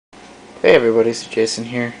Hey everybody, it's Jason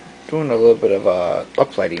here, doing a little bit of a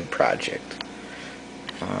uplighting project.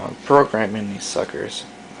 Programming these suckers.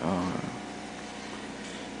 Gonna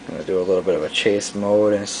do a little bit of a chase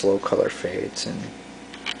mode and slow color fades and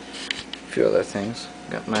a few other things.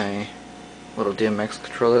 Got my little DMX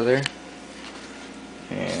controller there,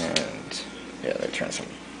 and yeah, let me turn some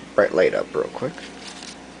bright light up real quick.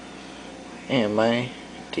 And my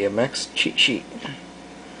DMX cheat sheet.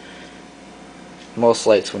 Most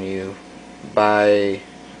lights, when you buy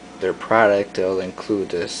their product, they'll include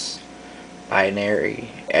this binary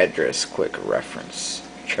address quick reference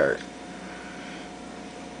chart,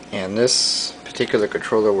 and this particular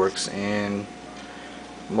controller works in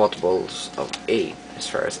multiples of 8, as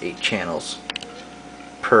far as 8 channels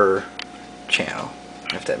per channel,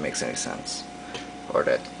 if that makes any sense, or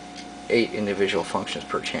that 8 individual functions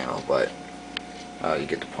per channel, but you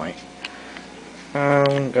get the point.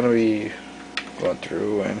 I'm gonna be going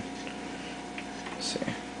through and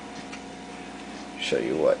show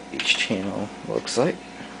you what each channel looks like.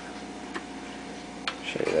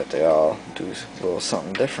 Show you that they all do a little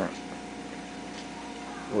something different.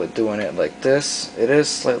 With doing it like this, it is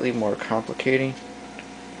slightly more complicating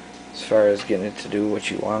as far as getting it to do what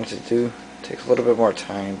you want it to do. It takes a little bit more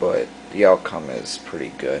time, but the outcome is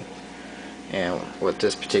pretty good. And with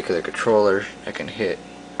this particular controller, I can hit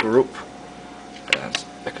group, and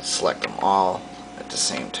I can select them all at the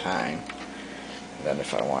same time. And then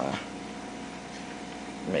if I want to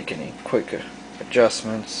make any quick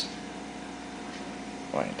adjustments,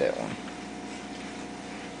 find that one.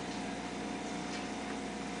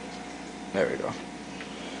 There we go.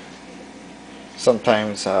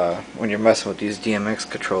 Sometimes when you're messing with these DMX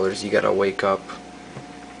controllers, you gotta wake up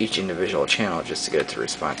each individual channel just to get it to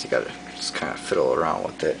response. You gotta just kind of fiddle around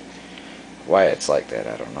with it. Why it's like that,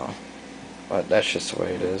 I don't know, but that's just the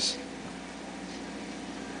way it is.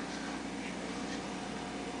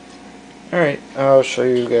 Alright, I'll show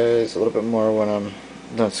you guys a little bit more when I'm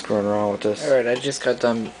done screwing around with this. Alright, I just got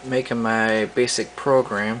done making my basic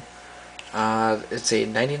program. It's a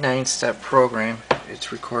 99-step program.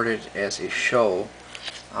 It's recorded as a show.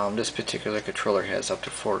 This particular controller has up to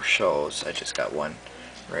 4 shows. I just got one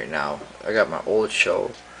right now. I got my old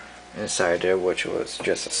show inside there, which was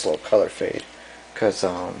just a slow color fade, because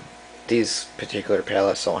these particular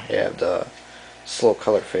palettes don't have the slow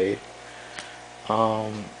color fade.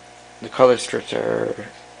 The color strips are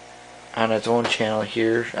on its own channel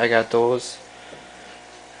here. I got those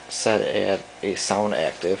set at a sound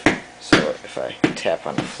active, so if I tap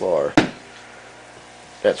on the floor,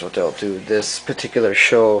 that's what they'll do. This particular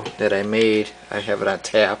show that I made, I have it on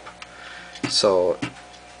tap, so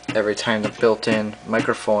every time the built-in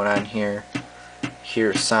microphone on here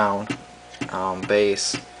hears sound,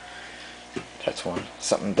 bass, that's when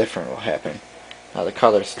something different will happen. Now the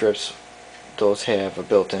color strips, those have a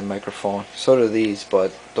built-in microphone. So do these,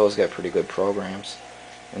 but those got pretty good programs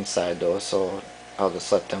inside those, so I'll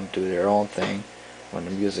just let them do their own thing when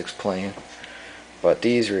the music's playing. But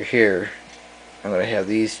these right here, I'm going to have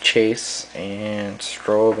these chase and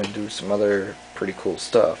strobe and do some other pretty cool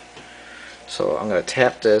stuff. So I'm going to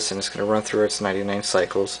tap this, and it's going to run through its 99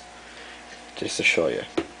 cycles just to show you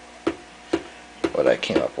what I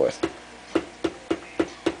came up with.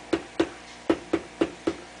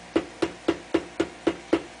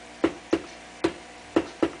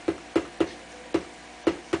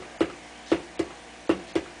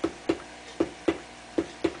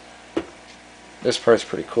 This part's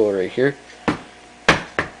pretty cool right here.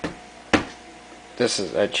 This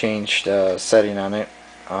is, I changed setting on it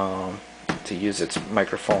to use its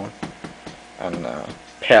microphone on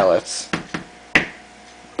palettes.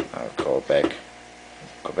 I'll go back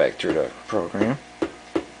through the program.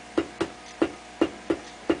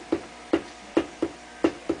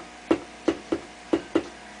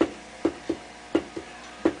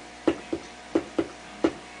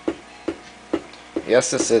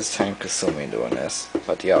 Yes, this is time consuming doing this,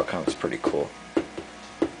 but the outcome is pretty cool.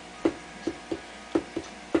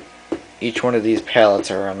 Each one of these palettes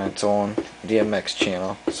are on its own DMX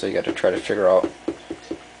channel, so you got to try to figure out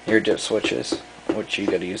your dip switches, which you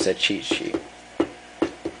got to use that cheat sheet.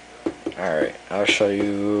 Alright, I'll show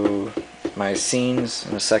you my scenes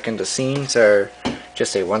in a second. The scenes are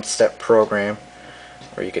just a one-step program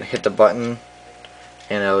where you can hit the button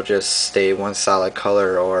and it'll just stay one solid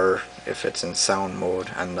color, or if it's in sound mode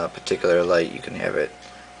on the particular light, you can have it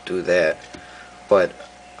do that. But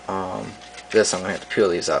this, I'm going to have to peel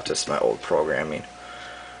these off. This is my old programming,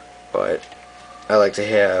 but I like to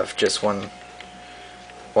have just one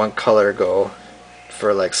color go.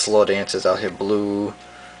 For like slow dances, I'll hit blue,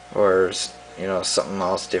 or something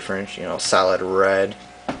else different, solid red.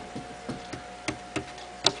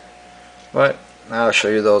 But I'll show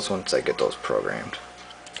you those once I get those programmed.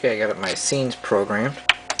 Okay, I got my scenes programmed.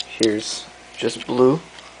 Here's just blue,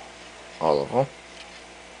 all of them.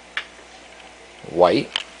 White,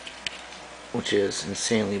 which is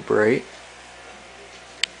insanely bright.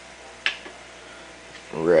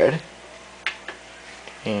 Red,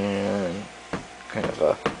 and kind of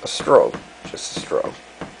a strobe, just a strobe.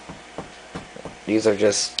 These are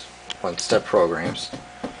just one-step programs.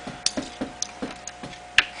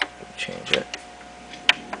 Change it.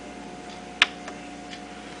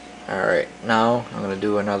 Alright, now I'm going to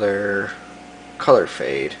do another color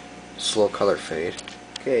fade, slow color fade.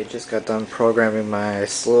 Okay, just got done programming my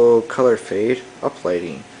slow color fade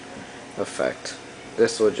uplighting effect.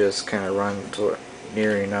 This will just kind of run to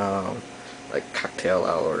nearing like cocktail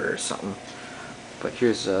hour or something. But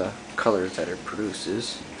here's the colors that it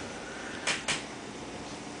produces.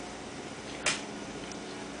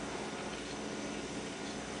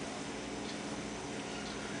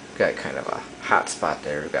 Got kind of a hot spot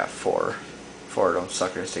there. We've got four of them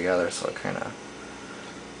suckers together, so it kind of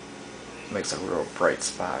makes a real bright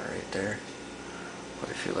spot right there.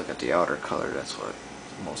 But if you look at the outer color, that's what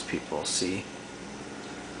most people see.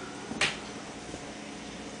 There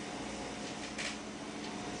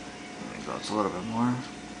it goes a little bit more.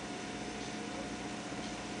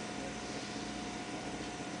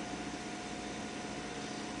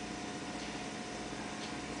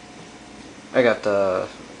 I got the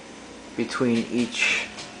between each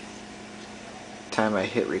time I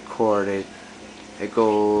hit record, it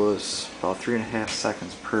goes about 3.5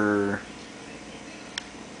 seconds per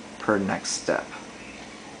next step.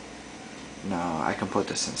 Now I can put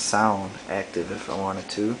this in sound active if I wanted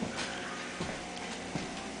to.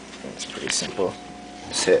 It's pretty simple.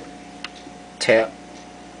 Just hit tap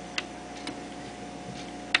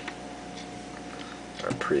or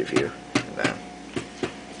preview, and then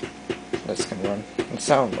this can run in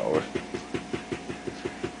sound mode.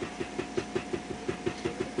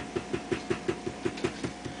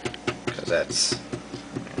 Because it's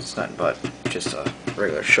nothing but just a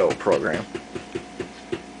regular show program.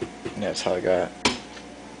 And that's how I got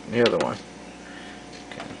the other one.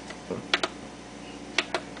 Okay.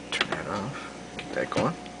 Turn that off. Get that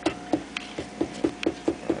going.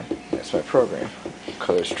 That's my program.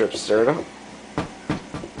 Color strip stirred up.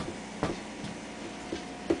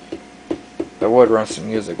 I would run some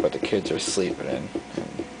music, but the kids are sleeping and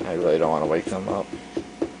I really don't want to wake them up.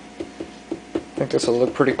 I think this will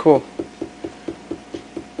look pretty cool.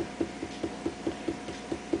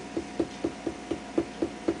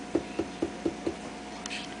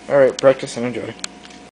 Alright, practice and enjoy.